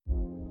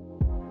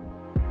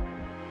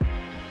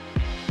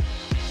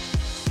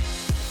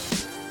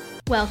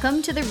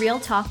Welcome to the Real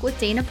Talk with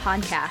Dana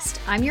podcast.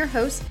 I'm your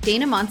host,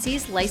 Dana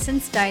Monsees,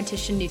 licensed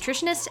dietitian,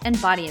 nutritionist,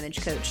 and body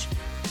image coach.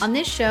 On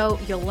this show,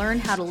 you'll learn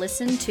how to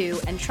listen to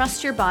and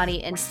trust your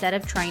body instead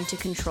of trying to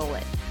control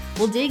it.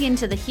 We'll dig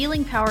into the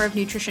healing power of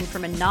nutrition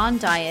from a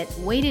non-diet,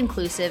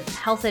 weight-inclusive,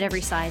 health at every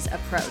size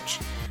approach.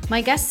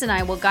 My guests and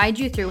I will guide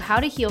you through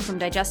how to heal from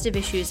digestive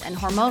issues and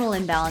hormonal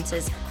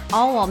imbalances,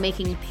 all while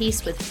making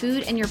peace with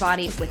food and your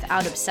body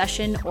without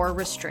obsession or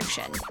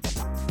restriction.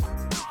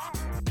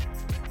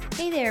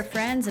 Hey there,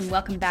 friends, and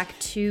welcome back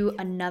to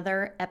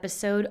another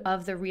episode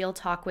of the Real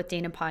Talk with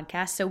Dana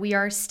podcast. So we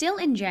are still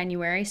in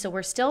January, so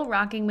we're still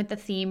rocking with the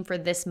theme for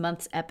this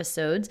month's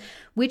episodes,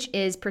 which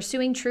is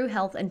pursuing true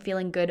health and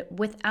feeling good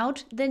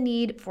without the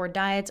need for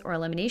diets or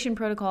elimination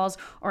protocols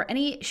or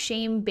any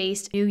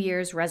shame-based New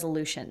Year's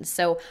resolutions.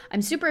 So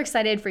I'm super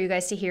excited for you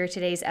guys to hear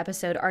today's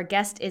episode. Our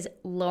guest is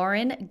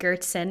Lauren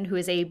Gertzen, who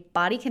is a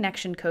body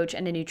connection coach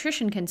and a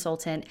nutrition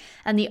consultant,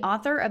 and the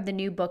author of the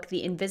new book,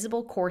 The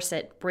Invisible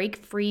Corset: Break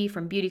Free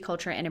from Beauty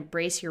Culture and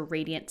Embrace Your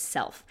Radiant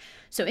Self.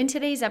 So in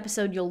today's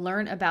episode, you'll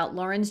learn about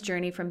Lauren's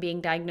journey from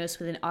being diagnosed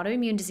with an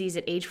autoimmune disease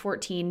at age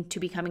 14 to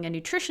becoming a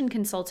nutrition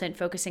consultant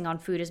focusing on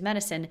food as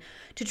medicine,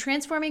 to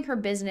transforming her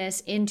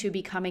business into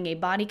becoming a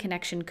body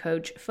connection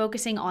coach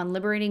focusing on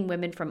liberating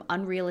women from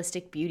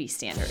unrealistic beauty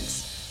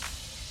standards.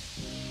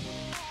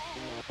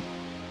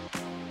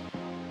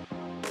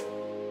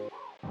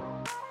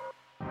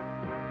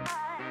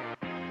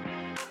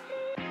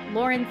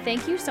 Lauren,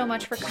 thank you so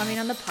much for coming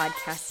on the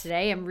podcast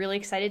today. I'm really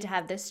excited to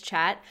have this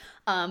chat.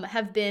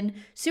 Have been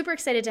super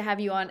excited to have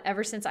you on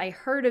ever since I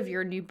heard of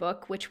your new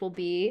book, which will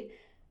be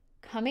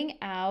coming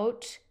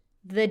out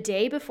the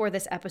day before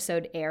this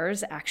episode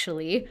airs,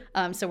 actually.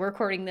 So we're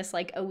recording this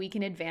like a week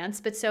in advance.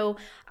 But so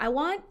I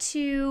want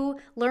to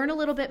learn a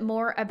little bit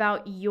more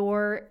about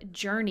your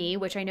journey,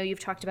 which I know you've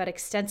talked about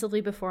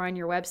extensively before on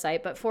your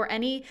website. But for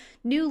any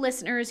new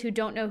listeners who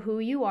don't know who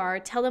you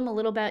are, tell them a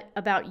little bit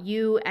about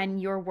you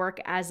and your work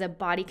as a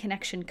body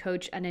connection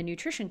coach and a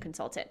nutrition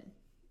consultant.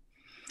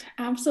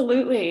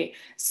 Absolutely.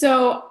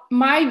 So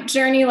my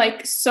journey,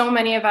 like so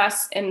many of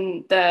us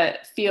in the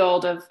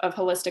field of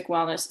holistic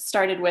wellness,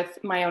 started with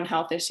my own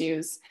health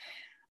issues.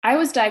 I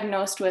was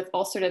diagnosed with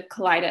ulcerative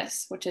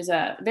colitis, which is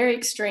a very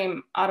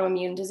extreme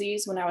autoimmune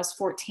disease, when I was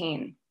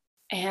 14.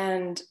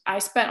 And I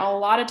spent a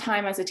lot of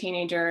time as a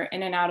teenager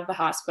in and out of the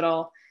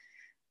hospital.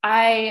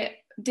 I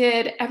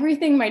did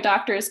everything my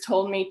doctors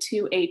told me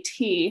to a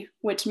T,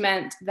 which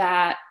meant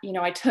that,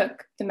 I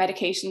took the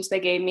medications they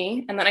gave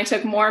me, and then I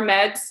took more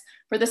meds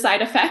for the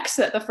side effects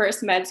that the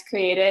first meds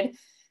created.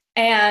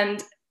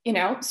 And,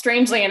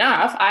 strangely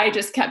enough, I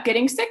just kept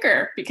getting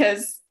sicker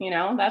because,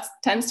 that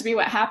tends to be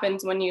what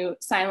happens when you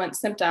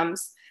silence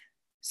symptoms.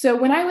 So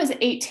when I was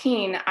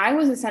 18, I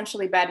was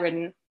essentially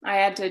bedridden. I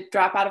had to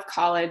drop out of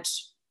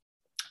college,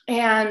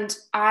 and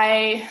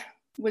I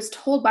was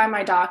told by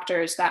my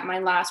doctors that my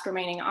last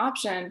remaining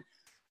option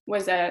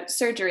was a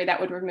surgery that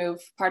would remove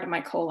part of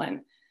my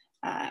colon,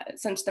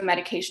 since the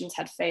medications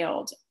had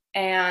failed.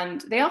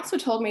 And they also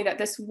told me that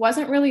this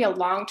wasn't really a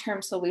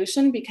long-term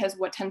solution, because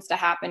what tends to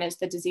happen is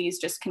the disease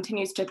just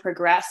continues to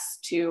progress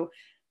to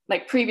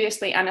like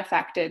previously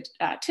unaffected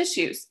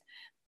tissues.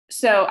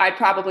 So I'd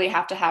probably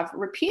have to have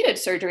repeated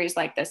surgeries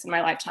like this in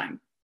my lifetime.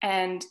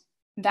 And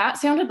that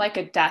sounded like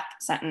a death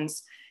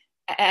sentence.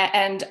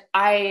 And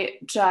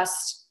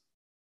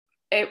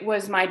it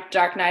was my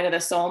dark night of the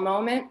soul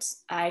moment.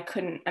 I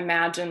couldn't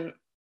imagine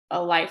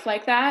a life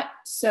like that.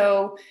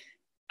 So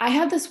I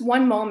had this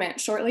one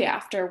moment shortly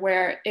after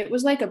where it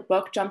was like a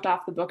book jumped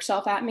off the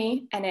bookshelf at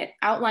me, and it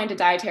outlined a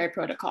dietary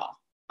protocol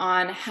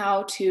on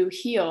how to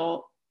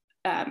heal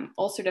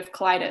ulcerative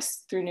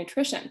colitis through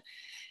nutrition.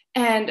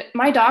 And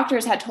my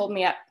doctors had told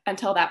me up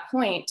until that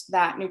point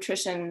that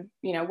nutrition,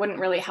 wouldn't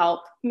really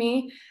help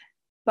me.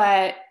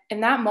 But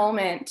in that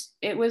moment,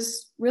 it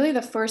was really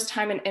the first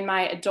time in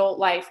my adult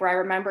life where I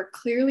remember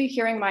clearly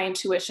hearing my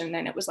intuition.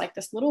 And it was like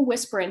this little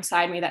whisper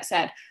inside me that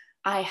said,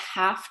 I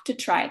have to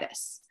try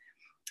this.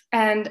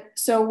 And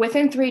so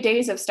within 3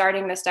 days of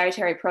starting this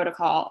dietary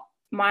protocol,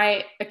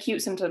 my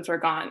acute symptoms were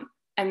gone.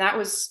 And that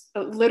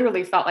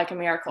literally felt like a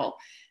miracle.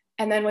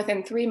 And then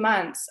within 3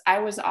 months, I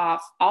was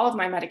off all of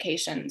my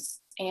medications.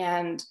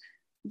 And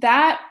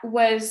that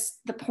was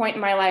the point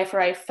in my life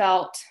where I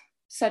felt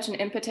such an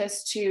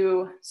impetus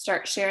to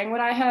start sharing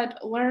what I had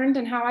learned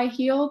and how I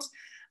healed.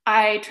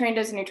 I trained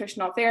as a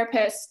nutritional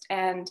therapist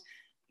and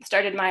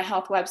started my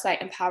health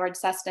website, Empowered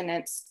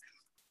Sustenance.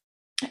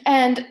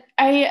 And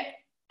I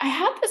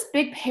had this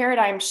big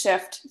paradigm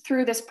shift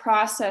through this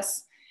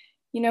process.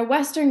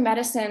 Western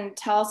medicine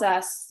tells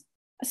us,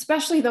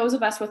 especially those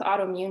of us with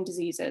autoimmune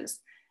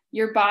diseases,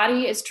 your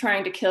body is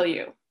trying to kill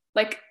you.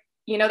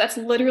 That's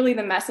literally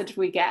the message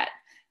we get.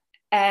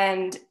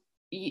 And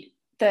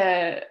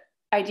the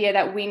idea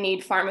that we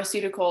need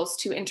pharmaceuticals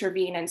to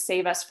intervene and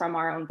save us from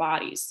our own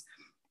bodies.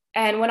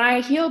 And when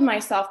I healed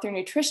myself through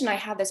nutrition, I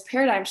had this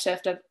paradigm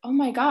shift of, oh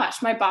my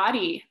gosh, my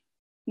body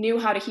knew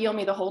how to heal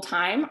me the whole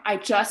time. I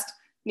just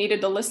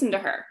needed to listen to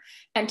her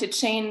and to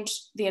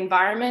change the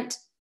environment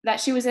that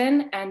she was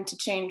in and to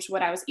change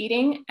what I was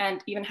eating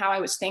and even how I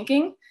was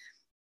thinking.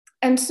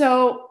 And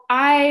so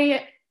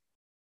I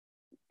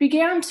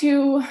began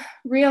to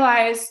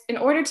realize, in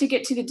order to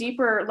get to the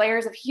deeper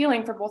layers of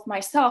healing for both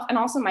myself and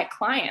also my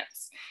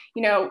clients,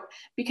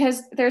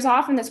 because there's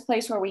often this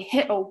place where we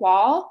hit a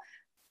wall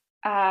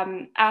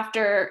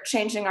after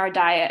changing our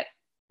diet.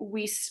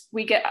 We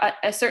get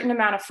a certain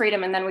amount of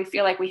freedom, and then we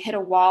feel like we hit a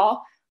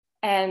wall,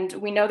 and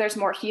we know there's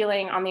more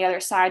healing on the other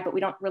side, but we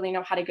don't really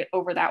know how to get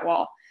over that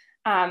wall.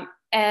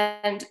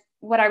 And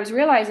what I was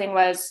realizing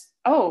was,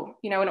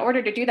 in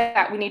order to do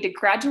that, we need to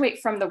graduate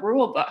from the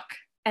rule book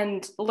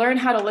and learn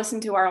how to listen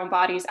to our own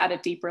bodies at a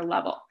deeper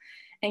level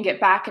and get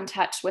back in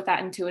touch with that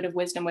intuitive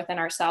wisdom within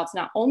ourselves,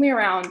 not only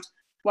around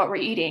what we're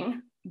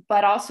eating,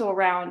 but also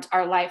around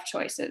our life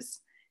choices.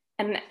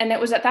 And it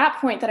was at that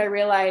point that I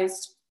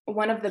realized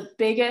one of the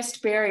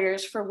biggest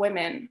barriers for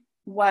women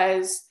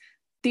was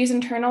these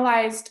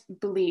internalized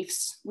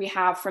beliefs we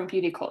have from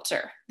beauty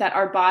culture, that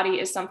our body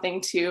is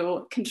something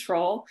to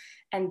control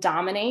and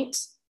dominate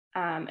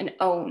and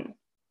own.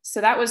 So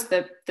that was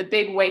the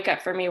big wake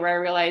up for me, where I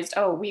realized,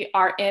 we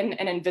are in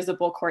an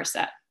invisible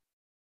corset.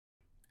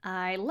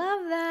 I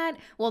love that.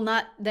 Well,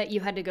 not that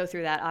you had to go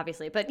through that,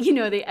 obviously, but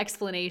the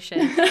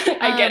explanation.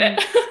 I get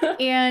it.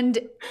 And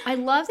I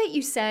love that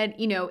you said,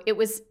 it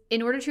was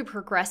in order to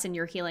progress in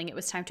your healing, it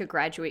was time to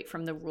graduate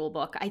from the rule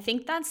book. I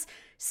think that's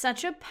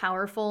such a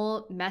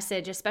powerful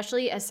message,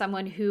 especially as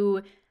someone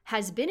who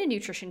has been a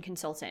nutrition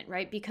consultant,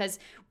 right? Because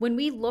when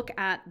we look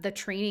at the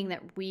training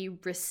that we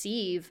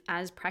receive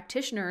as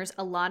practitioners,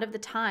 a lot of the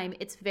time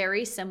it's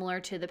very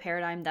similar to the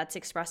paradigm that's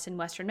expressed in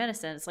Western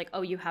medicine. It's like,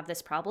 you have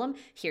this problem,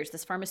 here's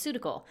this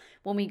pharmaceutical.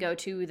 When we go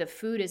to the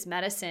food as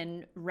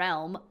medicine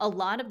realm, a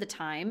lot of the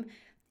time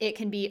it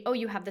can be,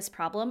 you have this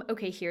problem.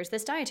 Okay, here's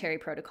this dietary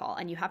protocol,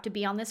 and you have to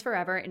be on this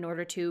forever in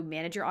order to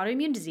manage your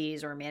autoimmune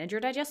disease or manage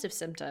your digestive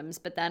symptoms.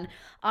 But then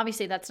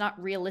obviously that's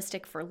not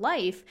realistic for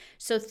life.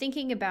 So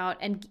thinking about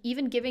and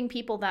even giving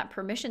people that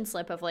permission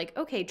slip of like,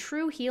 okay,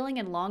 true healing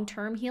and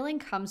long-term healing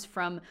comes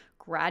from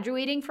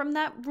graduating from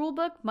that rule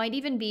book might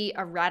even be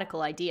a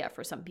radical idea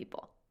for some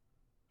people.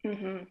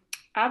 Mm-hmm.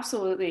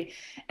 Absolutely.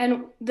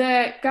 And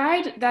the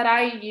guide that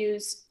I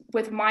use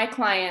with my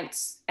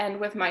clients and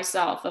with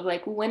myself of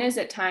like, when is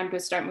it time to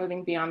start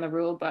moving beyond the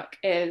rule book,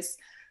 is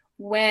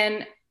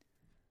when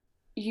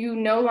you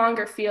no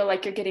longer feel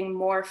like you're getting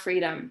more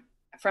freedom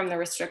from the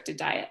restricted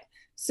diet.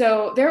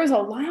 So there was a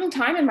long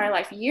time in my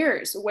life,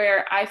 years,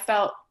 where I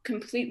felt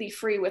completely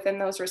free within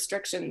those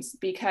restrictions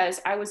because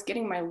I was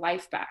getting my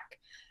life back.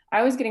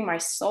 I was getting my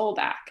soul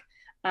back.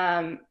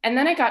 And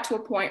then I got to a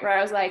point where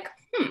I was like,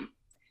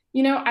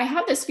 I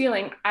have this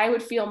feeling I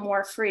would feel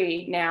more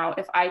free now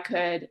if I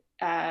could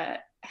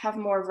have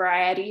more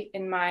variety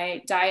in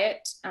my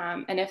diet,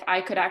 and if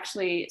I could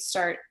actually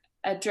start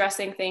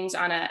addressing things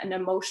on an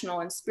emotional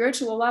and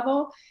spiritual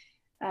level,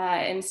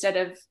 instead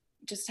of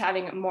just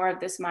having more of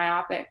this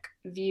myopic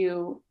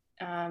view,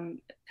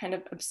 kind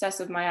of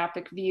obsessive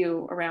myopic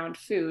view around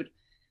food.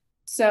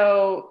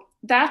 So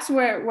that's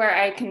where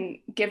I can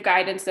give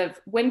guidance of,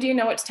 when do you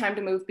know it's time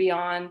to move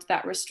beyond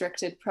that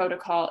restricted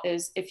protocol,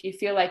 is if you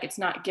feel like it's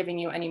not giving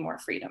you any more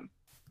freedom.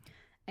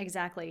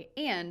 Exactly.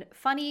 And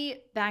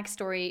funny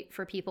backstory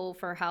for people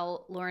for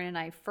how Lauren and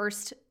I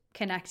first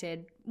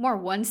connected, more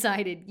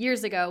one-sided,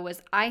 years ago,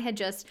 was I had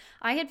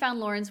found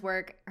Lauren's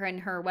work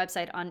and her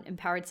website on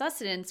Empowered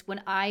Sustenance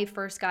when I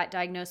first got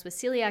diagnosed with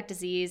celiac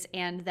disease.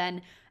 And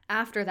then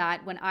after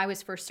that, when I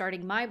was first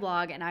starting my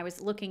blog and I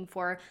was looking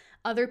for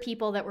other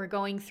people that were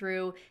going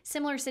through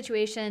similar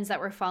situations, that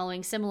were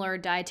following similar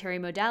dietary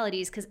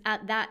modalities, because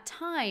at that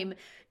time,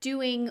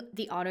 doing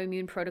the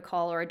autoimmune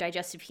protocol or a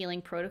digestive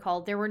healing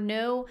protocol, there were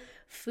no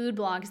food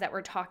blogs that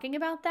were talking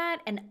about that.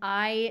 And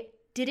I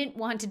didn't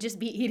want to just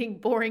be eating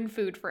boring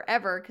food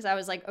forever, because I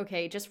was like,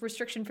 okay, just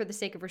restriction for the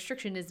sake of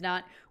restriction is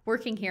not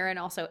working here. And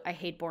also I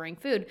hate boring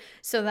food.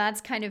 So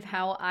that's kind of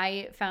how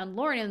I found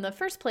Lauren in the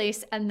first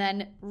place. And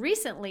then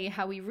recently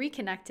how we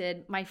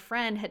reconnected, my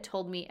friend had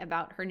told me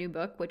about her new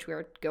book, which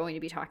we're going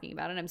to be talking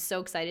about. And I'm so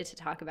excited to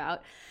talk about.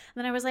 And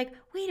then I was like,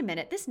 wait a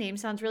minute, this name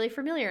sounds really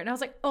familiar. And I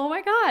was like, oh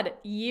my God,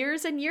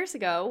 years and years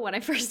ago when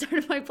I first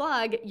started my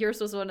blog, yours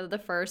was one of the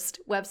first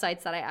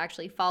websites that I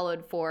actually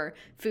followed for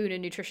food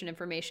and nutrition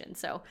information.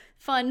 So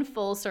fun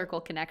full circle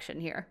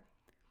connection here.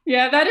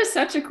 Yeah, that is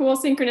such a cool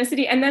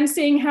synchronicity. And then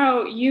seeing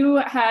how you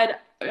had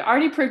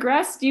already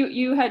progressed,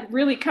 you had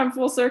really come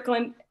full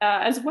circle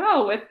as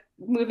well with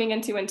moving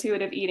into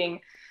intuitive eating,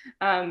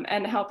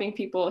 and helping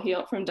people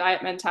heal from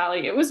diet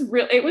mentality. It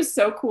was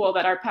so cool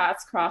that our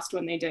paths crossed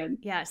when they did.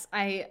 Yes,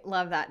 I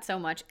love that so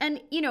much. And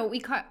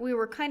we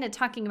were kind of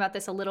talking about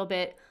this a little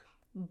bit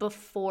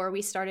before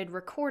we started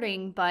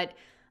recording, but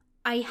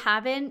I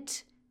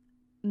haven't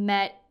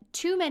met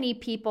too many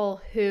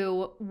people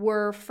who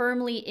were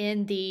firmly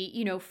in the,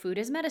 food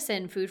as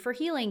medicine, food for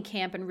healing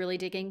camp and really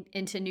digging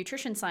into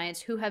nutrition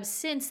science, who have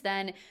since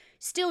then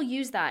still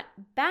use that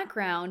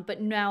background,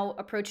 but now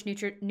approach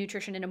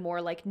nutrition in a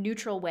more like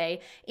neutral way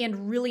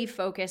and really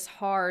focus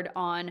hard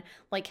on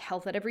like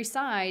health at every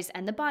size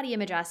and the body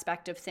image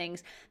aspect of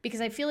things.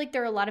 Because I feel like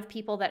there are a lot of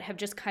people that have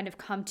just kind of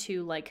come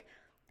to like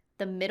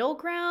the middle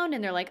ground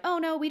and they're like, oh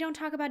no, we don't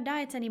talk about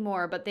diets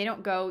anymore, but they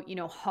don't go,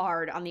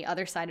 hard on the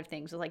other side of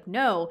things. It's like,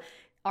 no,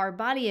 our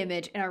body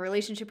image and our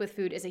relationship with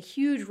food is a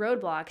huge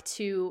roadblock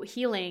to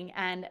healing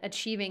and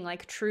achieving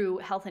like true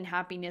health and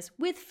happiness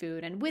with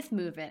food and with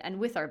movement and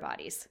with our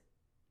bodies.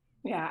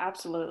 Yeah,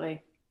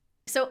 absolutely.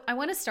 So I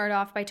want to start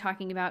off by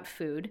talking about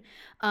food.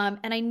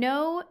 And I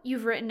know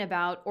you've written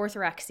about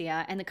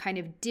orthorexia and the kind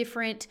of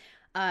different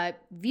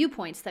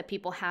viewpoints that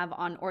people have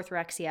on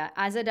orthorexia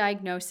as a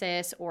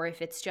diagnosis, or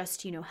if it's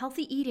just,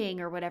 healthy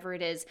eating or whatever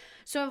it is.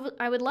 So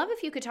I would love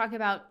if you could talk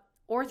about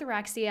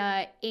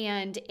orthorexia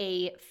and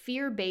a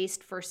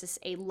fear-based versus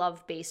a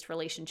love-based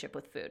relationship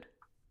with food.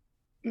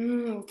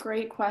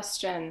 Great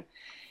question.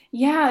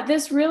 Yeah,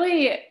 this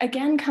really,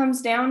 again,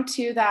 comes down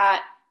to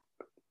that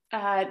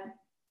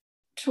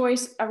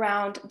choice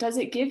around, does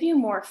it give you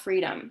more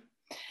freedom?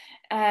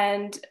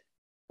 And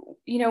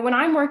when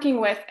I'm working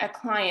with a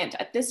client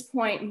at this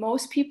point,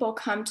 most people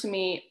come to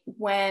me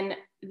when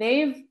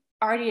they've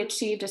already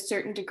achieved a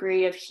certain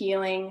degree of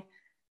healing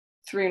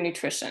through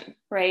nutrition,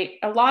 right?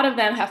 A lot of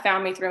them have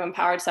found me through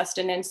Empowered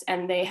Sustenance,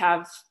 and they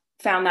have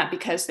found that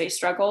because they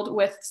struggled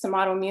with some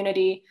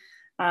autoimmunity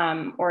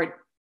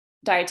or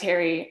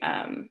dietary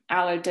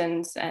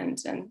allergens and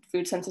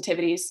food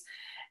sensitivities.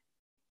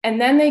 And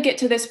then they get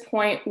to this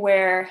point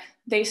where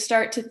they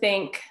start to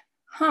think,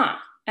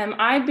 am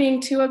I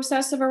being too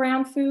obsessive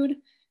around food?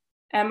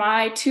 Am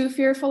I too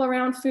fearful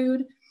around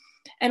food?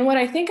 And what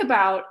I think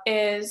about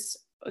is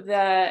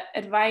the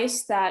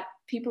advice that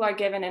people are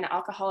given in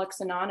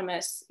Alcoholics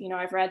Anonymous.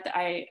 I've read that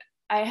I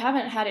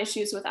haven't had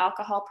issues with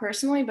alcohol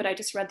personally, but I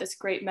just read this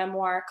great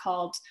memoir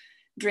called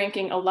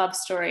Drinking a Love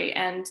Story.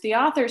 And the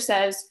author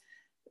says,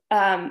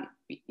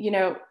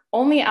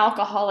 only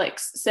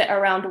alcoholics sit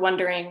around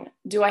wondering,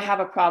 do I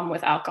have a problem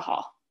with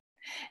alcohol?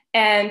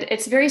 And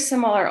it's very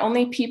similar.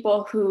 Only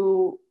people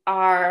who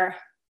are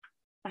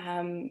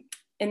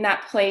in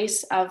that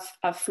place of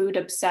food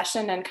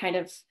obsession and kind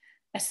of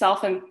a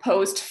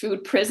self-imposed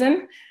food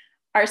prison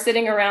are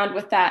sitting around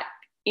with that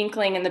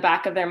inkling in the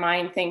back of their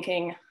mind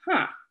thinking,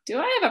 do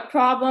I have a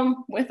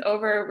problem with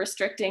over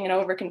restricting and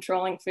over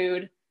controlling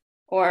food?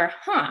 Or,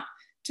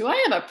 do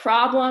I have a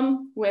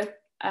problem with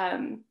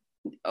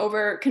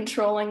over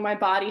controlling my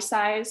body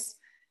size?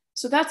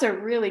 So that's a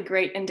really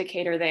great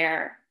indicator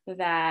there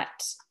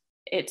that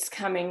it's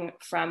coming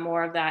from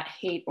more of that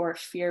hate or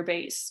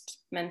fear-based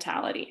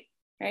mentality,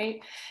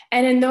 right?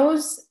 And in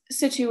those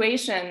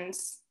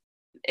situations,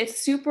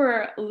 it's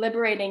super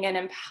liberating and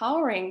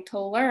empowering to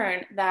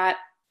learn that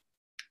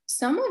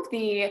some of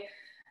the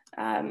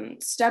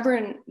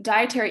stubborn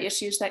dietary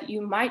issues that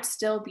you might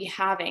still be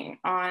having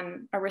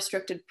on a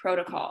restricted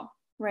protocol,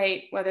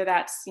 right? Whether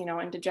that's,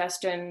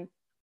 indigestion,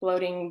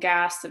 bloating,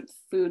 gas, and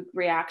food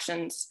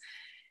reactions,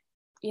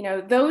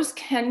 those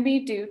can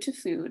be due to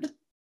food,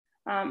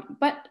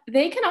 but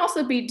they can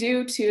also be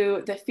due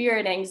to the fear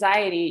and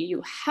anxiety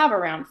you have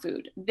around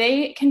food.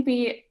 They can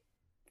be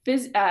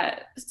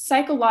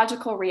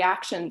psychological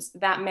reactions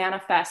that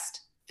manifest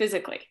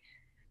physically.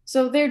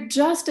 So they're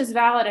just as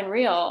valid and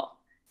real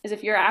as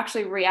if you're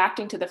actually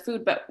reacting to the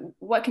food. But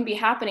what can be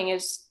happening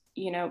is,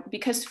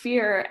 because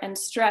fear and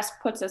stress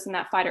puts us in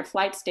that fight or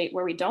flight state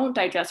where we don't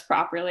digest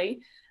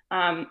properly,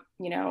 and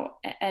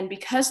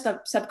because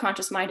the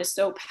subconscious mind is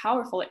so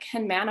powerful, it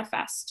can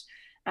manifest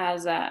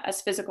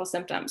as physical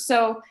symptoms.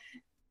 So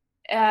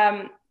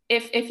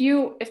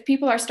if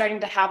people are starting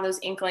to have those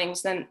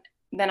inklings, then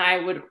I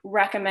would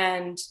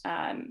recommend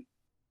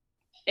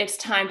it's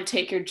time to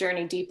take your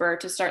journey deeper,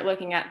 to start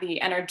looking at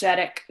the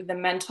energetic, the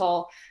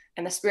mental,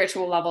 and the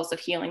spiritual levels of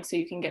healing so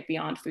you can get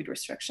beyond food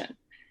restriction.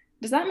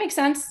 Does that make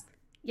sense?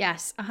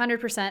 Yes,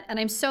 100%. And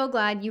I'm so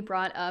glad you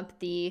brought up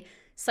the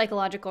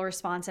psychological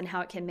response and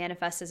how it can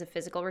manifest as a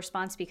physical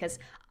response, because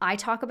I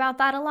talk about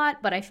that a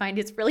lot, but I find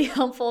it's really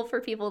helpful for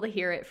people to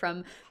hear it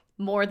from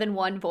more than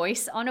one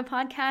voice on a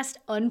podcast,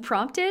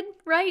 unprompted,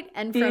 right?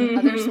 And from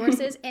other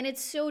sources. And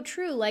it's so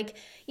true. Like,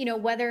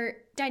 whether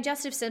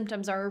digestive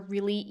symptoms are a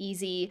really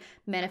easy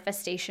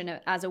manifestation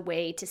as a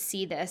way to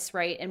see this,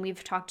 right? And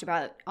we've talked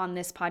about on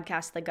this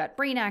podcast, the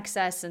gut-brain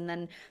axis, and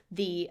then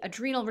the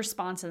adrenal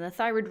response and the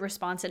thyroid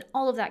response, and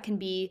all of that can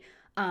be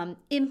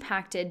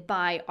impacted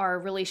by our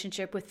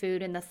relationship with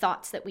food and the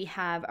thoughts that we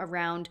have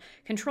around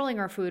controlling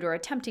our food or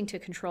attempting to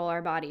control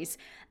our bodies.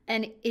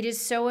 And it is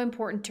so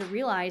important to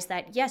realize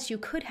that, yes, you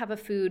could have a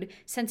food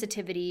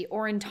sensitivity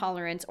or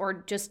intolerance,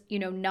 or just,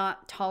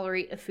 not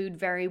tolerate a food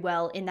very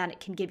well in that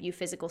it can give you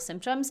physical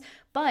symptoms.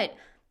 But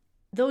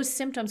those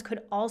symptoms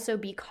could also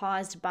be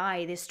caused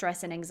by the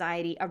stress and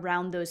anxiety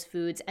around those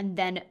foods. And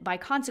then by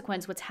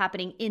consequence, what's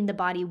happening in the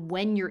body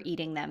when you're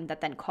eating them that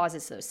then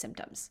causes those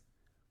symptoms.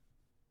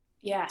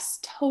 Yes,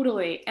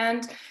 totally.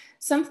 And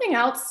something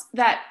else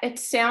that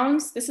this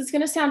is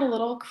going to sound a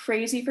little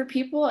crazy for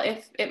people.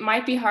 If it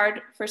might be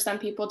hard for some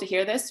people to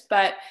hear this,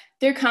 but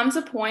there comes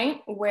a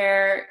point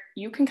where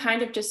you can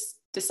kind of just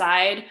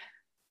decide,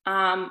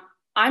 I'm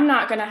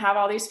not going to have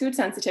all these food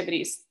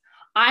sensitivities.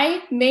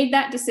 I made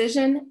that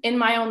decision in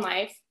my own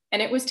life,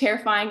 and it was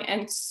terrifying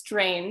and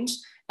strange.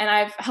 And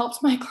I've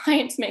helped my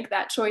clients make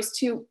that choice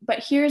too.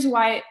 But here's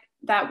why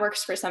that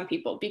works for some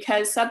people,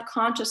 because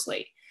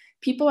subconsciously,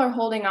 people are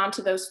holding on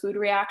to those food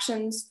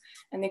reactions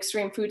and the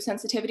extreme food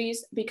sensitivities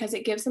because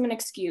it gives them an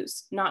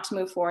excuse not to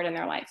move forward in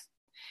their life.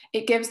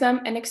 It gives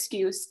them an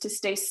excuse to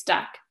stay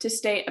stuck, to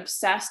stay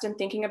obsessed and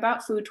thinking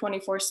about food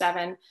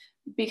 24/7,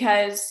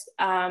 because,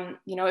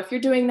 if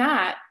you're doing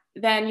that,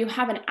 then you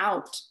have an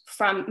out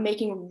from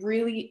making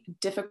really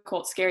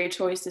difficult, scary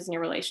choices in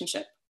your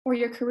relationship or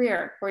your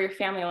career or your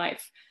family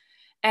life.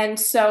 And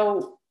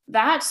so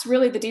that's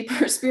really the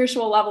deeper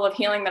spiritual level of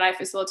healing that I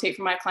facilitate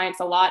for my clients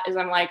a lot, is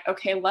I'm like,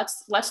 okay,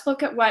 let's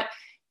look at what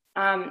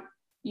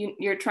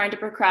you're trying to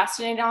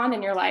procrastinate on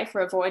in your life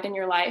or avoid in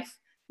your life.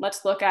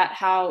 Let's look at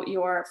how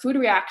your food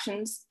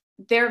reactions,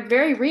 they're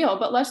very real,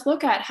 but let's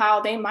look at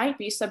how they might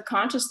be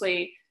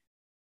subconsciously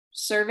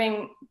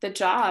serving the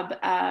job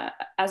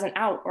as an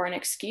out or an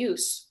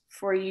excuse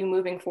for you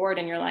moving forward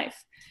in your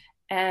life.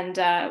 And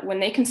when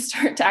they can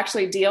start to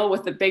actually deal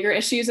with the bigger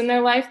issues in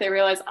their life, they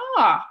realize,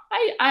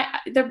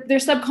 their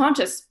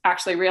subconscious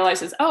actually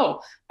realizes,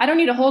 I don't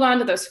need to hold on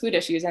to those food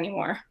issues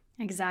anymore.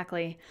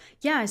 Exactly.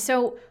 Yeah.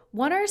 So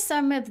what are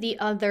some of the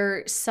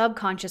other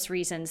subconscious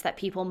reasons that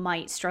people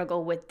might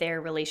struggle with their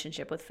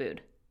relationship with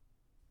food?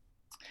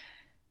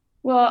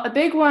 Well, a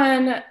big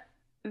one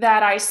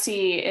that I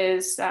see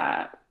is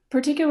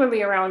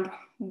particularly around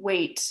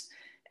weight.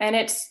 And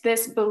it's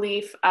this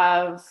belief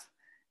of,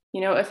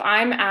 if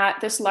I'm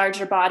at this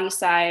larger body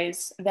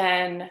size,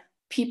 then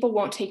people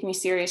won't take me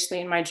seriously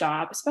in my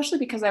job, especially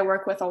because I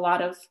work with a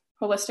lot of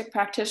holistic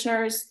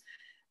practitioners.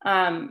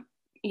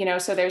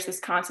 So there's this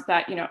concept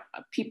that,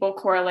 people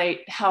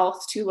correlate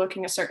health to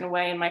looking a certain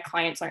way, and my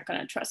clients aren't going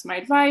to trust my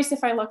advice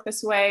if I look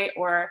this way,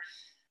 or,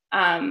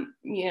 I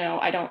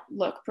don't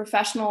look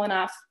professional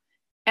enough.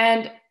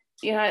 And,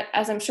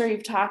 as I'm sure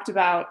you've talked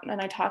about,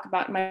 and I talk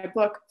about in my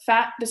book,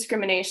 fat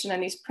discrimination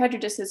and these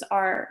prejudices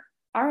are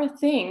a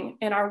thing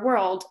in our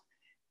world,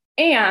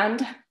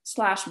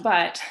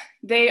 but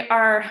they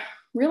are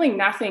really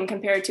nothing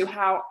compared to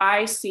how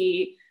I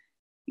see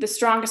the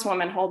strongest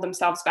women hold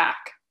themselves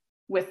back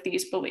with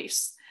these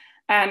beliefs.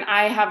 And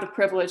I have the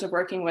privilege of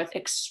working with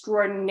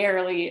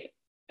extraordinarily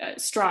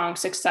strong,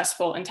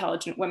 successful,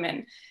 intelligent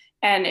women.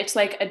 And it's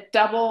like a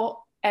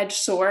double-edged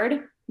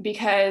sword,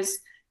 because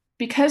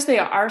they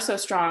are so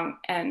strong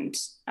and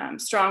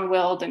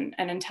strong-willed and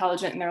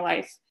intelligent in their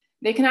life,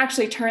 they can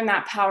actually turn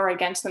that power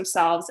against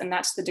themselves. And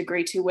that's the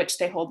degree to which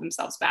they hold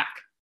themselves back.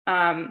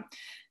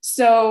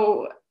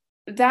 So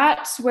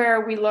that's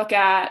where we look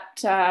at,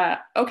 why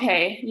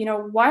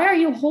are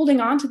you holding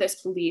on to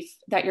this belief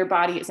that your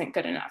body isn't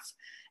good enough?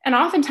 And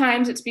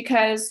oftentimes it's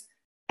because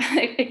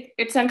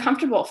it's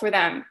uncomfortable for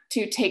them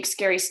to take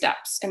scary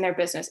steps in their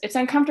business. It's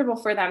uncomfortable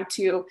for them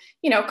to,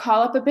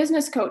 call up a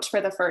business coach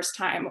for the first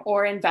time,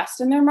 or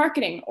invest in their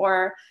marketing,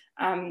 or,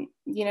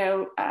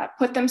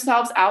 put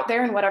themselves out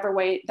there in whatever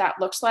way that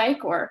looks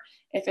like, or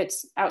if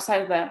it's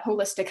outside of the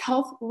holistic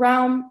health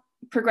realm,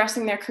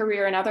 progressing their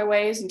career in other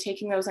ways and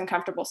taking those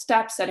uncomfortable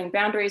steps, setting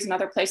boundaries in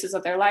other places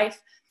of their life.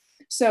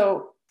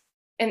 So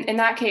in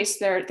that case,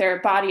 their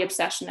body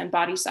obsession and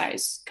body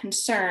size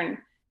concern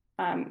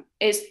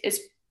is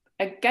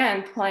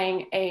again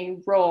playing a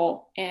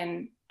role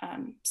in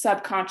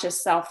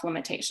subconscious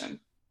self-limitation.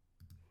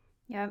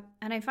 Yeah.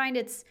 And I find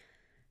it's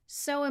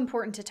so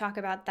important to talk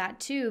about that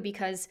too,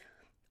 because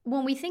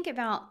when we think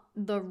about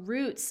the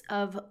roots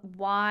of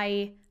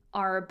why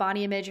our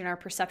body image and our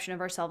perception of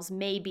ourselves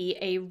may be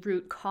a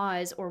root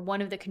cause or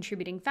one of the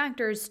contributing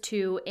factors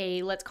to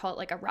a, let's call it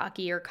like a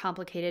rocky or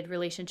complicated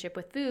relationship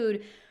with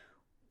food,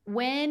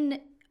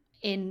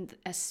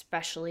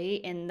 especially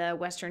in the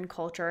Western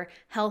culture,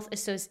 health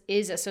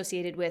is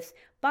associated with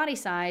body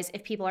size.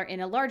 If people are in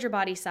a larger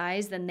body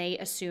size, then they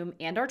assume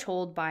and are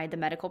told by the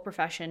medical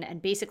profession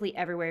and basically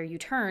everywhere you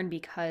turn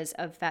because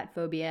of fat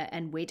phobia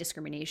and weight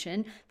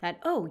discrimination that,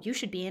 you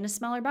should be in a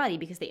smaller body,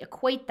 because they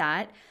equate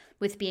that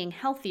with being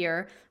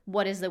healthier.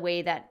 What is the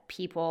way that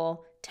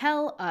people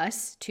tell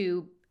us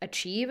to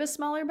achieve a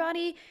smaller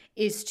body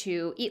is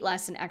to eat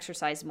less and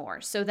exercise more.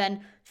 So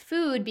then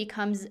food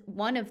becomes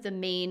one of the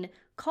main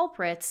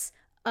culprits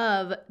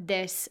of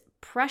this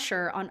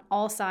pressure on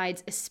all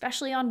sides,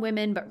 especially on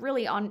women, but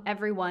really on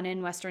everyone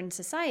in Western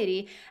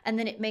society. And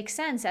then it makes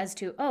sense as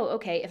to,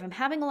 if I'm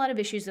having a lot of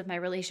issues with my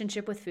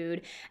relationship with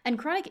food, and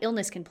chronic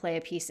illness can play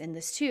a piece in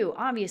this too,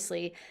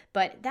 obviously,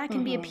 but that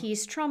can be a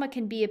piece, trauma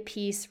can be a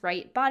piece,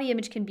 right? Body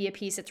image can be a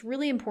piece. It's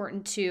really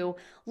important to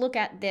look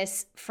at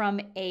this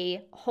from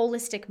a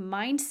holistic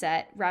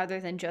mindset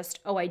rather than just,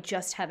 I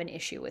just have an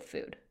issue with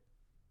food.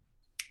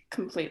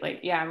 Completely.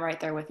 Yeah, I'm right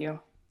there with you.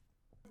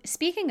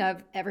 Speaking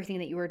of everything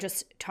that you were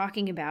just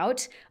talking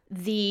about,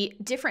 the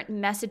different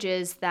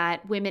messages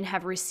that women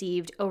have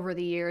received over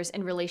the years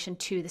in relation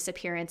to this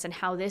appearance and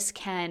how this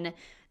can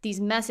these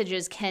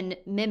messages can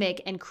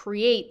mimic and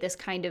create this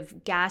kind of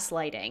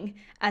gaslighting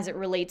as it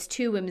relates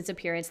to women's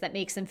appearance that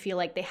makes them feel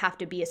like they have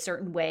to be a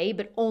certain way,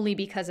 but only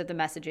because of the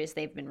messages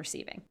they've been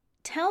receiving.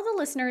 Tell the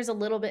listeners a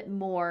little bit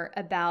more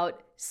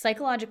about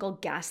psychological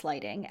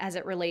gaslighting as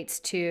it relates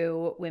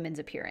to women's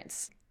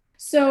appearance.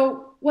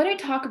 So what I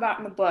talk about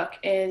in the book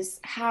is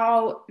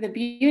how the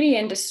beauty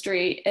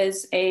industry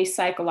is a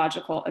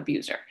psychological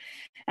abuser.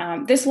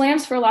 This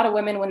lands for a lot of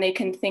women when they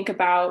can think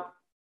about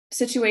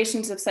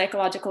situations of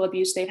psychological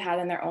abuse they've had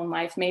in their own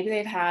life. Maybe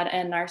they've had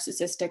a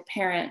narcissistic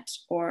parent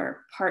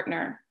or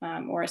partner,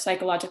 or a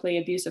psychologically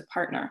abusive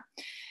partner.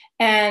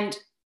 And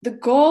the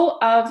goal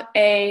of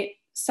a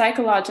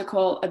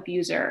psychological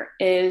abuser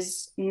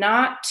is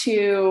not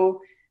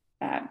to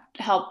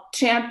help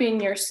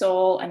champion your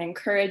soul and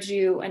encourage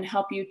you and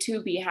help you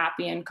to be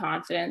happy and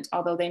confident,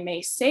 although they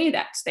may say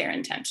that's their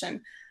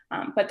intention.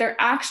 But their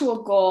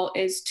actual goal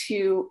is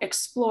to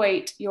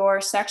exploit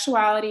your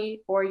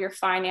sexuality or your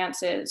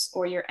finances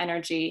or your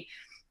energy,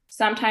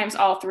 sometimes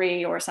all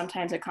three, or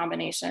sometimes a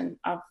combination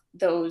of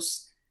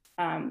those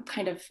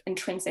kind of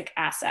intrinsic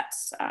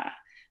assets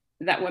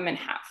that women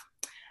have.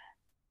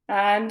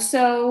 And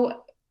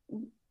so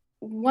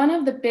one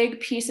of the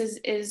big pieces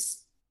is,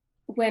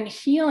 when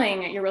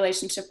healing your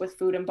relationship with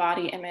food and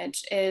body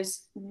image,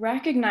 is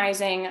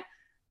recognizing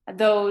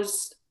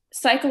those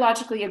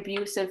psychologically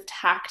abusive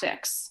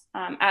tactics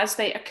as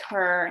they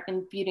occur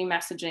in beauty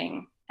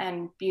messaging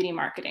and beauty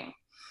marketing.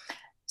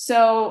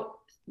 So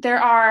there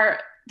are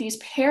these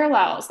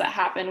parallels that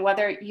happen,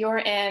 whether you're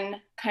in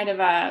kind of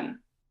an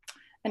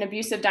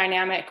abusive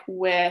dynamic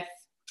with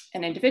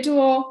an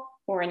individual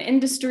or an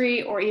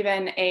industry, or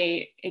even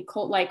a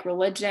cult-like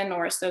religion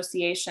or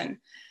association.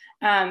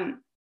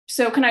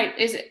 So can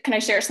I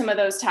share some of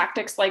those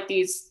tactics, like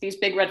these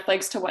big red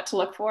flags to what to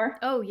look for?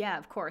 Oh yeah,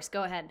 of course.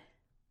 Go ahead.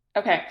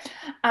 Okay.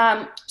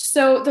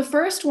 So the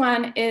first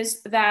one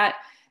is that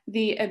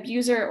the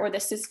abuser or the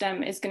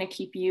system is going to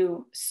keep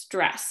you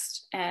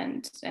stressed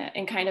and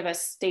in kind of a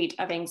state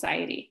of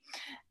anxiety.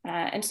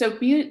 And so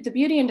the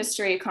beauty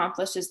industry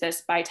accomplishes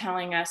this by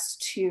telling us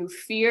to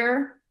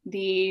fear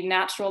the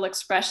natural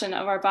expression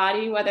of our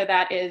body, whether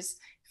that is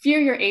fear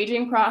your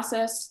aging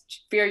process,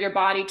 fear your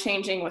body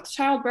changing with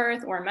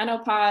childbirth or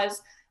menopause,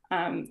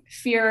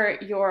 fear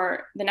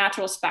the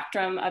natural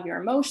spectrum of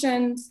your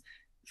emotions.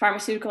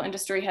 Pharmaceutical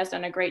industry has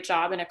done a great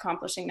job in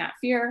accomplishing that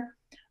fear.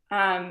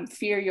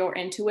 Fear your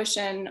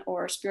intuition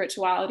or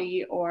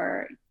spirituality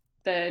or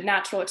the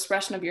natural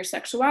expression of your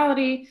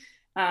sexuality.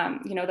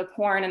 The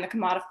porn and the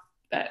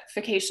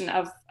commodification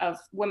of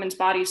women's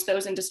bodies,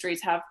 those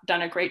industries have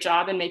done a great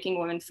job in making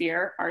women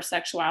fear our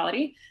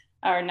sexuality,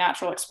 our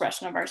natural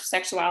expression of our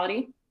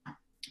sexuality.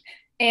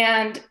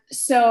 And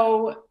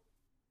so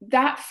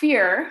that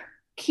fear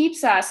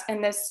keeps us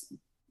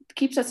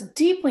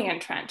deeply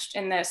entrenched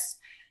in this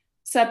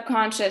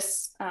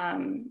subconscious,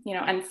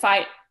 and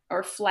fight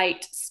or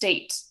flight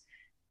state.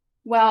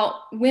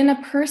 Well, when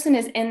a person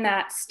is in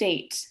that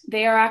state,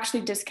 they are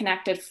actually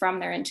disconnected from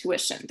their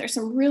intuition. There's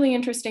some really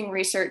interesting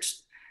research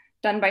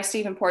done by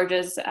Stephen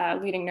Porges, a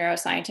leading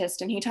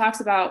neuroscientist, and he talks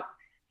about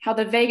how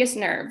the vagus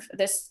nerve,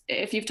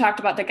 if you've talked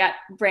about the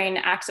gut-brain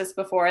axis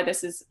before,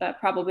 this is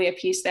probably a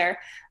piece there.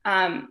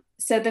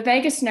 So the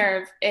vagus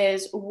nerve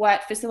is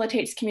what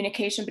facilitates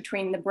communication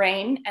between the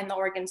brain and the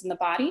organs in the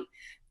body.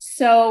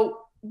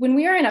 So when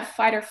we are in a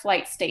fight or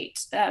flight state,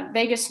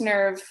 vagus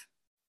nerve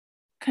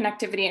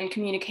connectivity and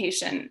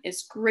communication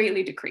is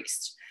greatly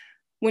decreased.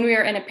 When we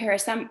are in a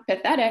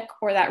parasympathetic,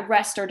 or that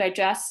rest or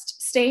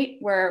digest state,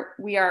 where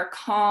we are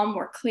calm,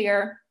 we're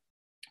clear,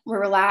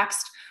 we're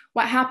relaxed,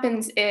 what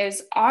happens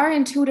is our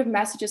intuitive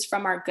messages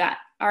from our gut,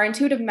 our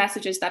intuitive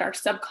messages that are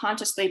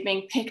subconsciously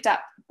being picked up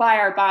by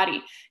our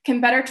body,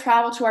 can better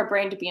travel to our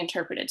brain to be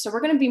interpreted. So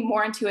we're going to be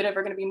more intuitive.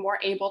 We're going to be more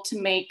able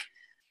to make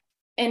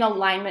in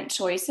alignment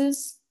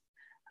choices.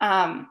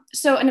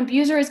 So an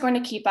abuser is going to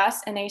keep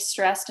us in a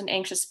stressed and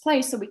anxious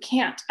place, so we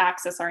can't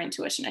access our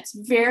intuition. It's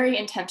very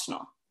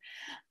intentional.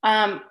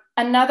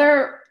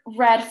 Another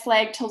red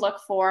flag to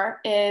look for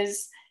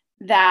is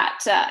that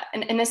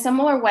in a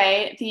similar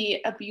way,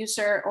 the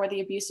abuser or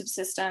the abusive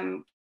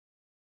system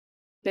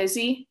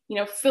busy,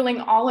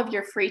 filling all of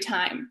your free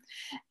time,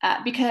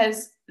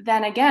 because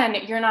then again,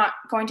 you're not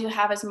going to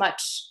have as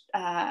much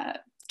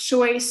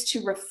choice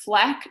to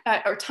reflect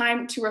or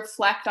time to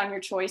reflect on your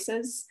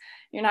choices.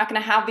 You're not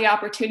going to have the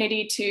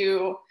opportunity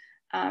to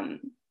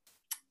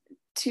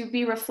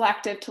be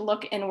reflective, to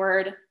look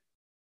inward,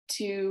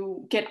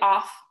 to get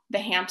off the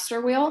hamster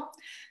wheel.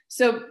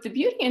 So the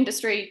beauty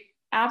industry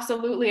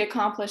absolutely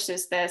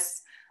accomplishes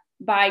this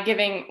by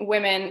giving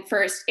women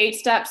first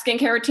 8-step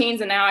skincare routines,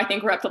 and now I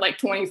think we're up to like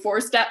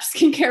 24-step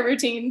skincare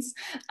routines.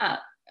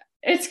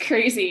 It's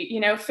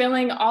crazy,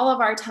 filling all of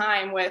our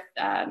time with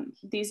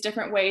these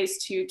different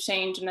ways to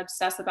change and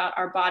obsess about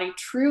our body.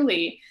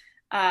 Truly,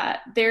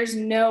 there's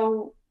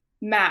no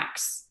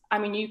max. I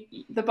mean,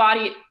 the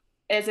body,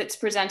 as it's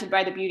presented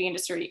by the beauty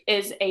industry,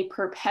 is a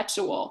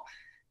perpetual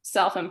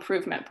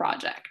self-improvement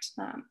project.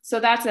 So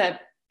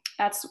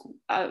that's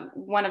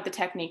one of the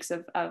techniques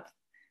of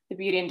the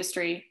beauty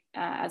industry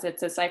as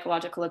it's a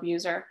psychological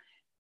abuser.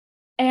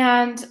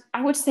 And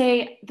I would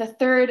say the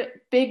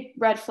third big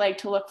red flag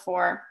to look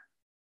for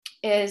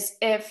is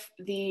if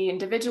the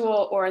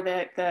individual or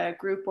the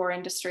group or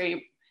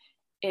industry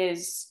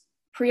is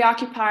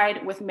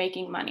preoccupied with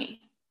making money.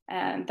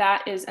 And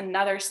that is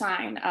another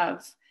sign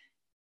of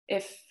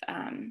if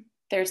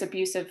there's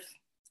abusive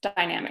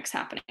dynamics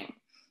happening.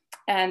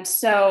 And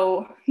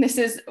so this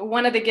is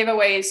one of the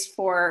giveaways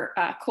for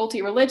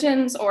culty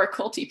religions or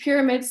culty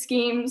pyramid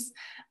schemes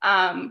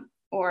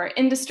or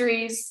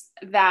industries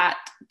that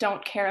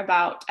don't care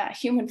about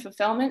human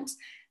fulfillment.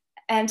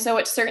 And so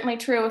it's certainly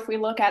true if we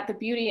look at the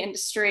beauty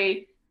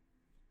industry,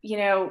 you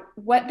know,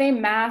 what they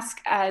mask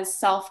as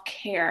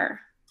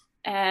self-care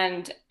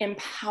and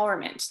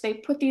empowerment. They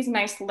put these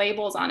nice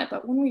labels on it,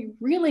 but when we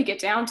really get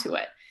down to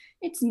it,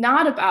 it's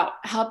not about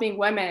helping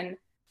women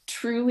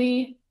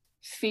truly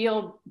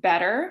feel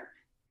better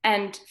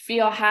and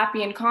feel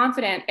happy and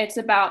confident. It's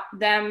about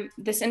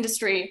this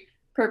industry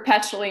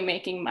perpetually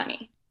making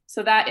money.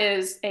 So that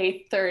is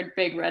a third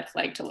big red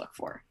flag to look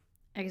for.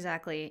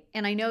 Exactly.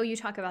 And I know you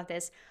talk about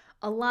this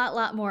a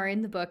lot more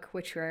in the book,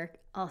 which we're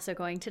also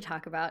going to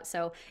talk about.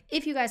 So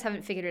if you guys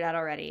haven't figured it out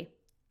already,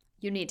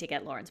 you need to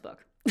get Lauren's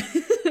book.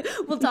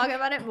 We'll talk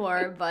about it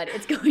more, but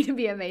it's going to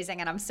be amazing.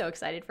 And I'm so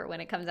excited for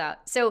when it comes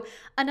out. So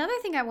another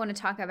thing I want to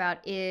talk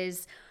about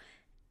is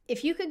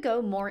if you could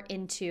go more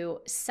into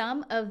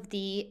some of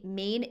the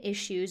main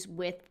issues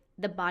with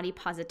the body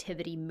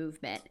positivity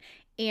movement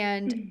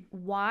and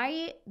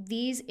why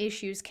these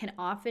issues can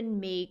often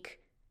make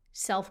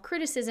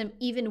self-criticism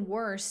even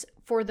worse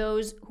for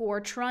those who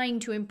are trying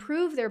to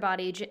improve their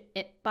body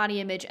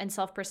image and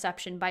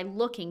self-perception by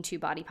looking to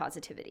body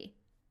positivity.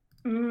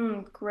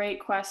 Great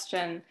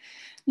question.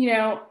 You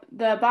know,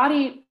 the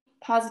body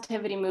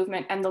positivity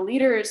movement and the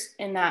leaders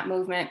in that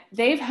movement,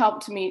 they've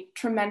helped me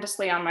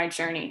tremendously on my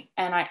journey.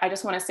 And I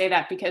just want to say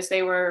that because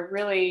they were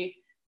really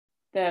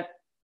the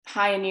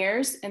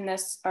pioneers in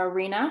this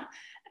arena.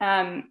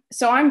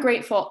 So I'm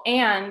grateful.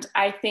 And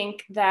I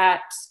think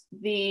that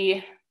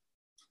the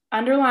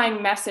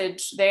underlying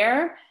message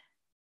there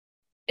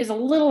is a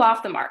little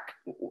off the mark,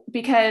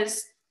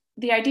 because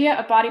the idea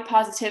of body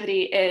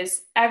positivity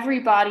is every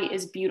body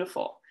is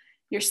beautiful.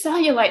 Your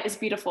cellulite is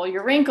beautiful.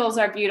 Your wrinkles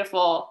are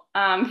beautiful.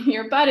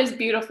 Your butt is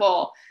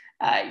beautiful.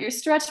 Your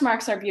stretch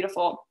marks are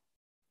beautiful.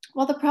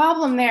 Well, the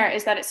problem there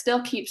is that it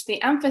still keeps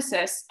the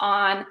emphasis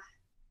on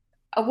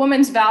a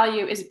woman's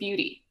value is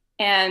beauty.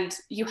 And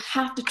you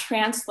have to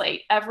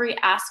translate every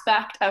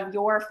aspect of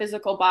your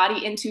physical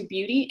body into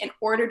beauty in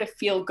order to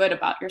feel good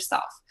about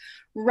yourself.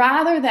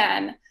 Rather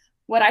than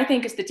what I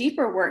think is the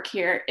deeper work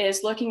here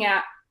is looking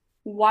at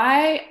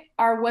why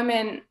are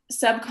women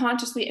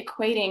subconsciously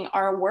equating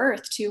our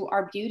worth to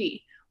our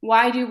beauty?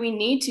 Why do we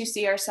need to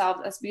see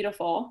ourselves as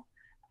beautiful,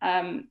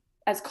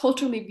 as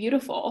culturally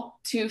beautiful,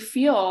 to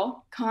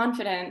feel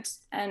confident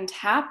and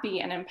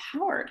happy and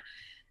empowered?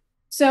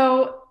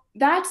 So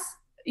that's,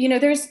 you know,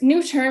 there's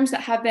new terms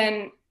that have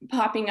been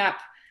popping up: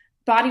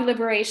 body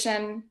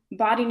liberation,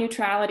 body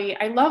neutrality.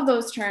 I love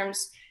those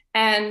terms.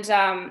 And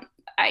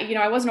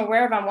I wasn't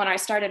aware of them when I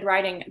started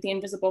writing The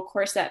Invisible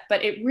Corset,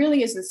 but it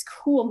really is this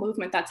cool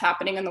movement that's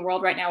happening in the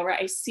world right now where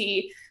I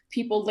see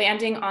people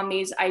landing on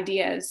these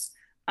ideas,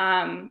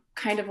 kind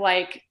of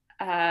like,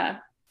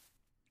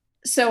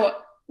 so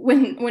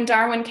when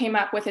Darwin came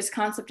up with his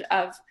concept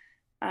of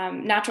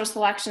natural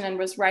selection and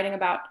was writing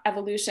about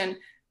evolution,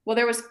 well,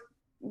 there was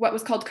what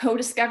was called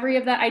co-discovery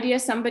of that idea.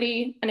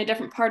 Somebody in a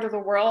different part of the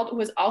world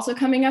was also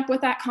coming up with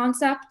that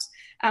concept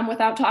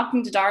without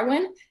talking to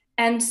Darwin.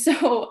 And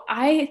so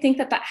I think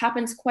that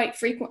happens quite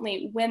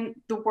frequently when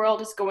the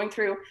world is going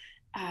through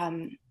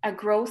a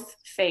growth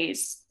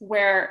phase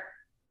where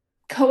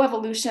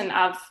co-evolution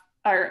of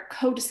or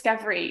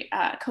co-discovery,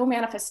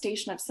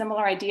 co-manifestation of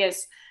similar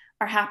ideas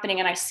are happening.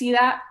 And I see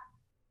that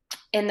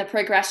in the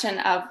progression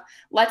of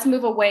let's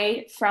move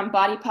away from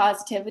body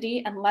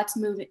positivity and let's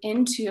move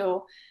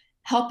into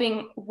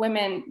helping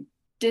women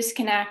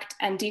disconnect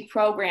and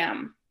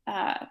deprogram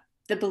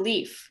the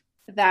belief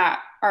that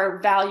our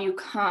value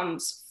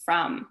comes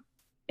from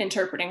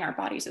interpreting our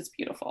bodies as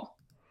beautiful.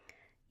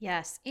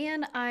 Yes,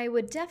 and I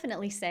would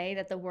definitely say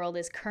that the world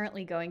is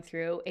currently going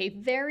through a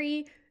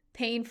very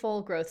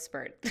painful growth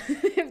spurt,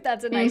 if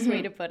that's a nice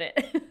way to put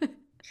it.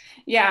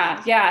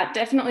 Yeah,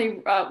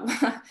 definitely.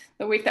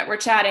 The week that we're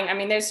chatting, I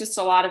mean, there's just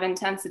a lot of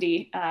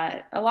intensity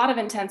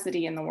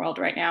in the world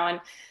right now. And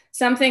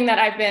something that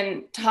I've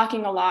been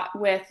talking a lot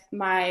with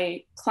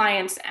my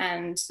clients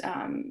and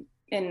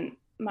in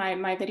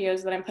my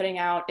videos that I'm putting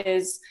out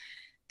is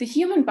the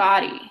human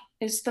body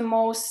is the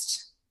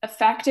most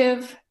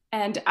effective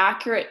and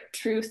accurate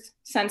truth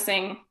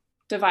sensing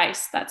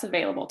device that's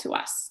available to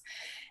us.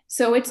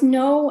 So it's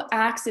no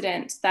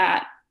accident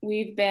that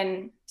we've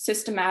been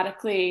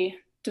systematically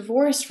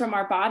divorced from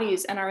our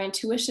bodies and our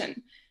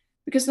intuition,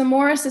 because the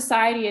more a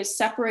society is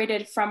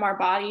separated from our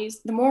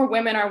bodies, the more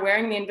women are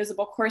wearing the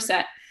invisible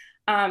corset,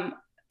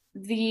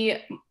 the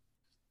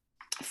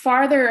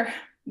farther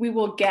we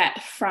will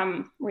get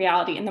from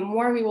reality and the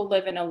more we will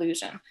live in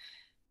illusion.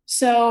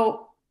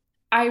 So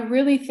I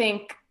really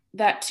think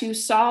that to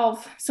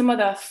solve some of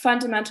the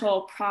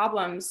fundamental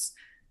problems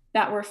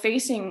that we're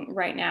facing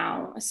right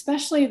now,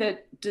 especially the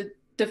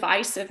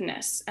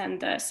divisiveness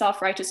and the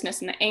self-righteousness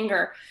and the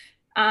anger,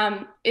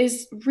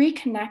 is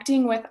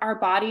reconnecting with our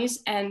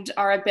bodies and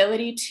our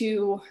ability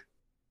to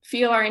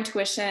feel our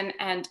intuition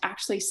and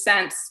actually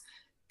sense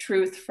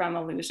truth from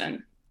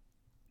illusion.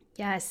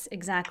 Yes,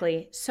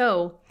 exactly.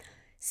 So,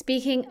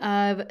 speaking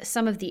of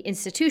some of the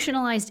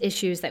institutionalized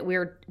issues that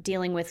we're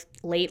dealing with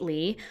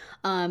lately,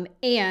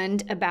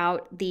 and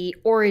about the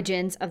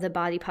origins of the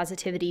body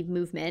positivity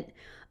movement,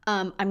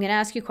 I'm going to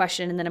ask you a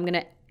question and then I'm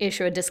going to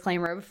issue a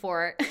disclaimer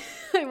before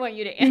I want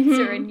you to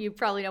answer. Mm-hmm. And you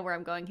probably know where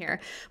I'm going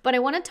here. But I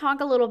want to talk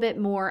a little bit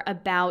more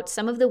about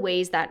some of the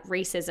ways that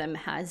racism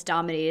has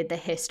dominated the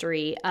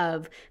history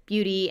of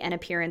beauty and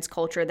appearance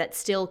culture that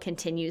still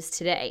continues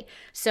today.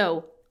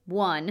 So,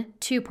 one,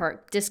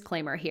 two-part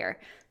disclaimer here.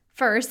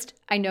 First,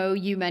 I know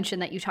you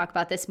mentioned that you talk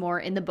about this more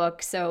in the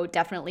book, so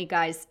definitely,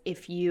 guys,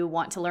 if you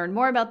want to learn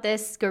more about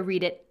this, go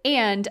read it.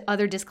 And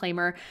other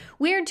disclaimer,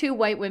 we are two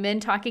white women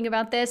talking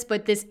about this,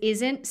 but this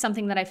isn't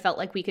something that I felt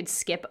like we could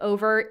skip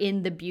over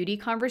in the beauty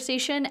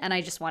conversation, and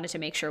I just wanted to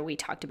make sure we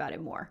talked about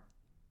it more.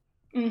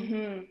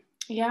 Mm-hmm.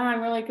 Yeah,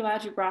 I'm really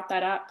glad you brought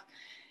that up.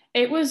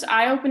 It was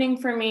eye-opening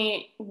for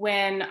me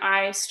when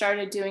I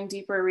started doing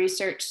deeper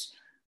research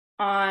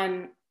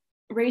on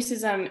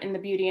racism in the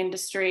beauty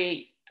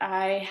industry.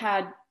 I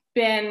had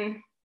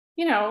been,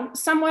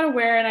 somewhat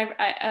aware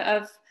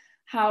of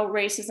how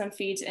racism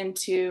feeds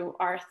into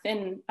our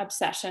thin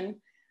obsession,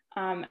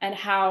 and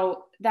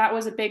how that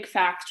was a big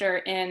factor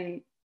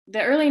in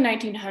the early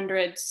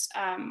 1900s,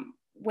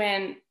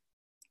 when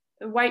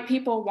white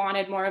people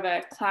wanted more of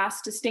a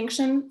class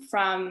distinction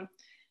from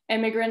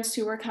immigrants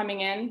who were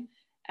coming in.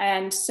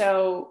 And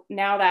so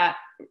now that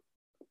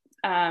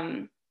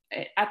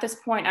at this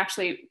point,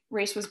 actually,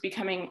 race was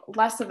becoming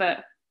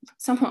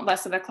somewhat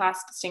less of a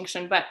class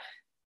distinction, but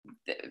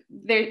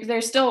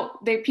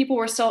people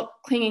were still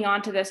clinging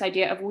on to this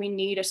idea of we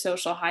need a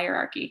social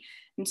hierarchy.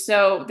 And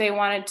so they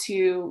wanted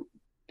to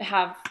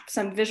have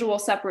some visual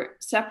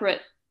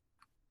separate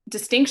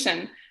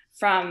distinction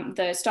from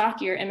the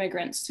stockier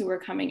immigrants who were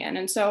coming in.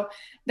 And so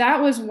that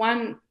was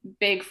one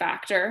big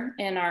factor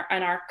in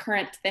our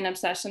current thin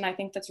obsession. I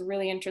think that's a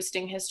really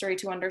interesting history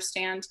to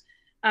understand.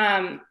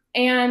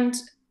 And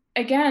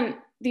again,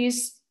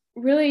 these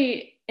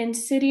really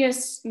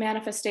insidious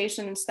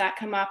manifestations that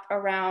come up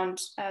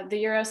around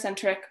the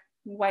Eurocentric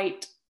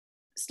white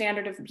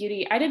standard of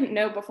beauty. I didn't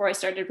know before I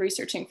started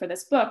researching for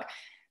this book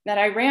that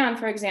Iran,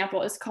 for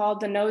example, is called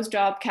the nose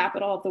job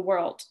capital of the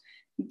world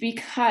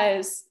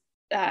because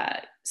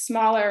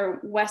smaller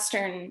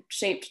Western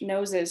shaped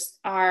noses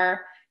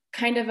are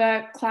kind of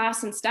a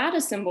class and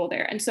status symbol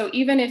there. And so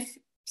even if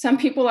some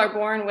people are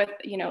born with,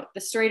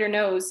 the straighter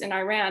nose in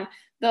Iran,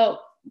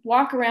 they'll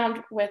walk around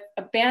with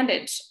a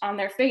bandage on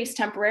their face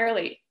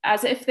temporarily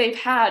as if they've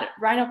had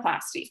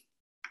rhinoplasty,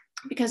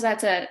 because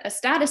that's a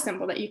status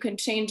symbol that you can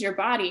change your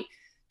body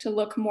to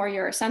look more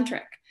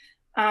Eurocentric.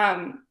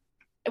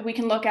 We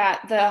can look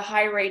at the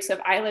high rates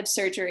of eyelid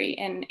surgery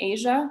in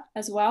Asia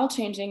as well,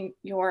 changing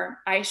your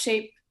eye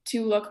shape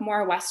to look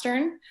more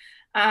Western.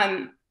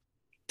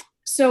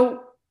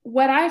 So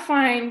what I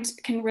find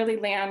can really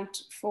land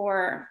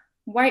for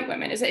white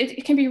women is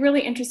it can be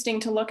really interesting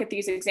to look at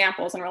these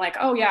examples and we're like,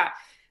 oh yeah,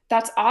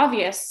 that's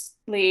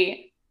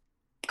obviously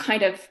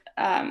kind of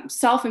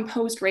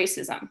self-imposed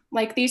racism.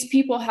 Like these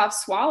people have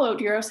swallowed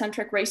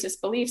Eurocentric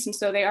racist beliefs, and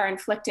so they are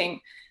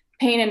inflicting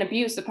pain and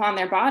abuse upon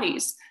their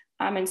bodies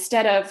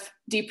instead of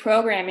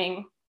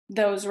deprogramming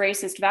those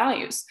racist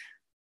values.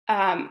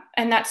 And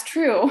that's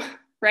true,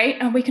 right?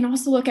 And we can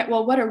also look at,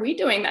 well, what are we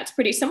doing that's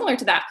pretty similar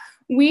to that?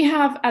 We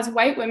have, as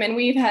white women,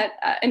 we've had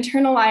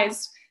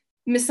internalized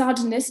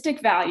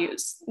misogynistic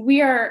values.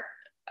 We are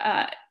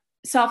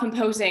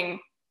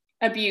self-imposing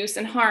abuse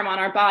and harm on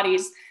our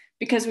bodies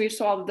because we've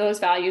swallowed those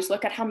values.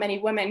 Look at how many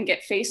women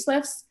get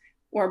facelifts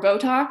or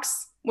Botox,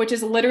 which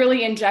is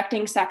literally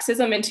injecting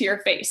sexism into your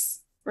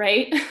face,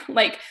 right?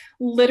 Like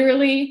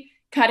literally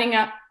cutting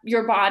up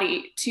your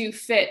body to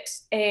fit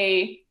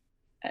a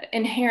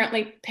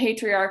inherently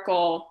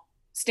patriarchal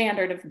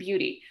standard of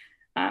beauty.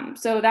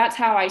 So that's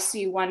how I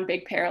see one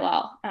big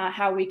parallel,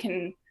 how we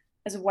can,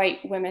 as white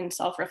women,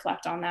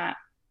 self-reflect on that.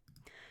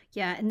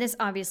 Yeah, and this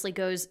obviously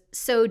goes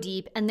so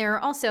deep. And there are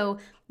also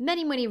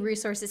many, many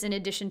resources in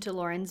addition to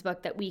Lauren's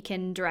book that we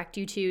can direct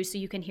you to so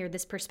you can hear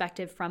this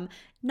perspective from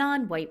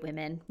non-white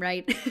women,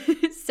 right?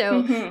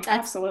 So that's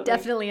absolutely.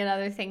 Definitely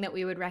another thing that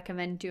we would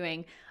recommend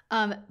doing.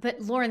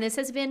 But Lauren, this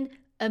has been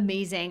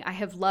amazing. I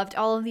have loved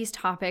all of these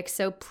topics.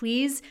 So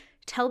please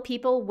tell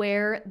people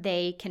where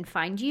they can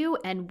find you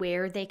and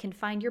where they can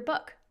find your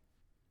book.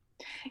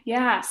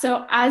 Yeah,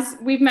 so as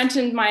we've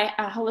mentioned, my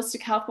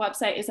holistic health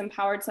website is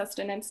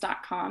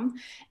empoweredsustenance.com,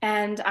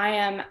 and I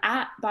am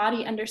at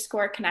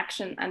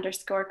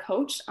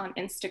body_connection_coach on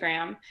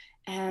Instagram.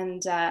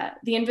 And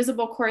the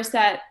Invisible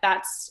Corset,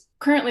 that's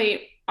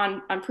currently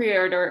on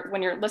pre-order.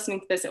 When you're listening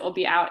to this, it will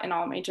be out in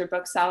all major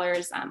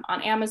booksellers,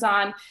 on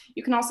Amazon.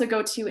 You can also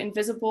go to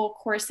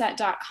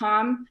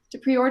invisiblecorset.com to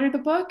pre-order the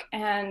book.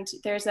 And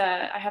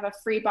I have a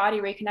free Body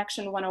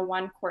Reconnection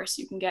 101 course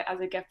you can get as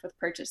a gift with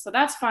purchase. So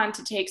that's fun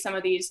to take some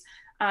of these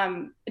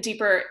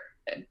deeper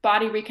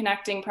body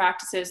reconnecting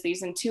practices,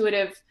 these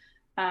intuitive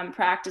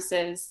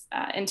practices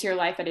into your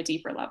life at a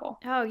deeper level.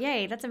 Oh,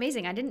 yay. That's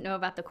amazing. I didn't know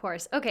about the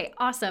course. Okay,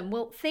 awesome.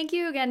 Well, thank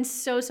you again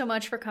so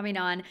much for coming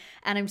on.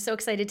 And I'm so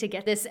excited to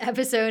get this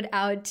episode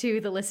out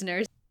to the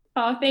listeners.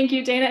 Oh, thank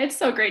you, Dana. It's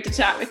so great to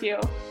chat with you.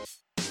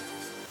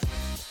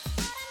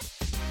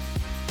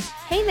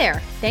 Hey there.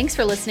 Thanks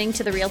for listening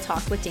to the Real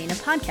Talk with Dana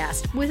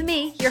podcast with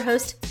me, your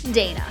host,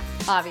 Dana,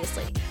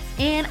 obviously.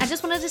 And I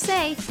just wanted to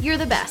say, you're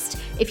the best.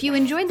 If you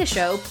enjoyed the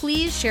show,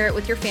 please share it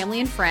with your family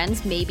and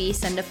friends. Maybe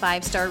send a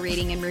 5-star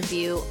rating and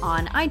review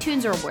on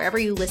iTunes or wherever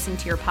you listen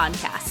to your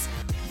podcasts.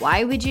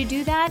 Why would you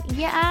do that,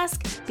 you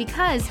ask?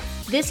 Because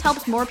this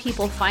helps more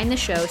people find the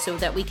show so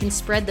that we can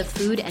spread the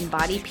food and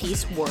body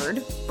peace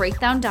word, break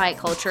down diet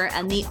culture,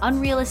 and the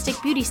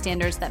unrealistic beauty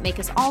standards that make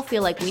us all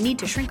feel like we need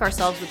to shrink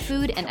ourselves with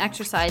food and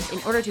exercise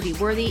in order to be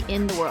worthy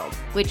in the world,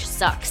 which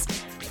sucks.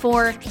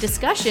 For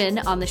discussion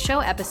on the show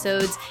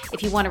episodes,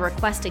 if you want to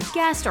request a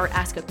guest or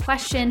ask a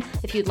question,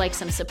 if you'd like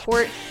some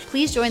support,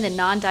 please join the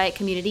Non-Diet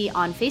Community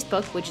on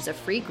Facebook, which is a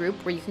free group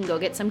where you can go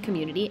get some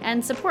community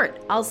and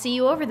support. I'll see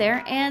you over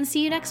there and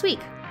see you next week.